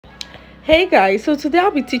Hey guys, so today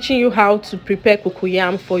I'll be teaching you how to prepare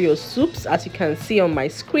cocoyam for your soups. As you can see on my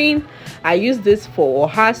screen, I use this for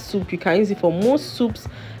oha soup. You can use it for most soups.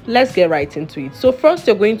 Let's get right into it. So first,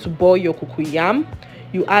 you're going to boil your cocoyam.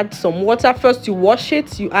 You add some water. First, you wash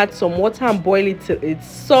it. You add some water and boil it till it's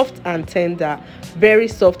soft and tender, very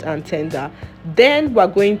soft and tender. Then we're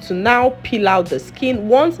going to now peel out the skin.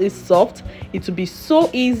 Once it's soft, it will be so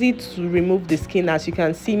easy to remove the skin, as you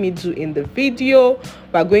can see me do in the video.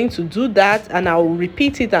 We're going to do that, and I'll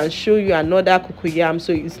repeat it and show you another cocoyam,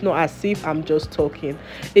 so it's not as if I'm just talking.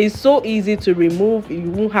 It's so easy to remove.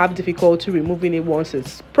 You won't have difficulty removing it once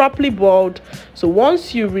it's properly boiled. So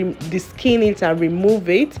once you skin it and remove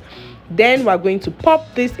it, then we're going to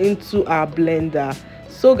pop this into our blender.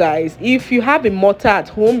 So guys, if you have a mortar at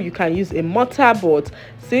home, you can use a mortar, but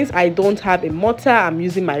since I don't have a mortar, I'm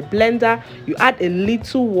using my blender. You add a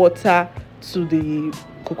little water to the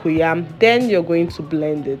cocoyam, then you're going to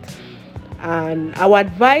blend it. And our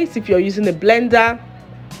advice, if you're using a blender,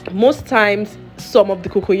 most times some of the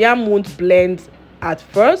cocoyam won't blend at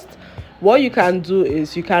first. What you can do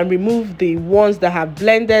is you can remove the ones that have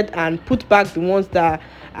blended and put back the ones that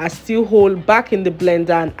are still whole back in the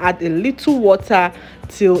blender, and add a little water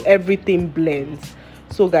till everything blends.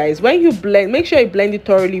 So guys, when you blend, make sure you blend it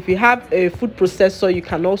thoroughly. If you have a food processor, you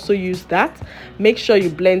can also use that. Make sure you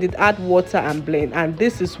blend it, add water and blend, and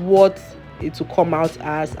this is what it will come out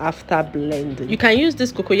as after blending. You can use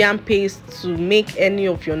this cocoyam paste to make any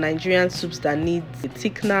of your Nigerian soups that need a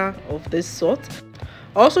thickener of this sort.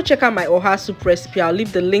 Also check out my oha soup recipe. I'll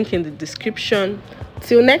leave the link in the description.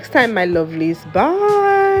 Till next time, my lovelies,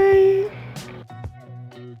 bye.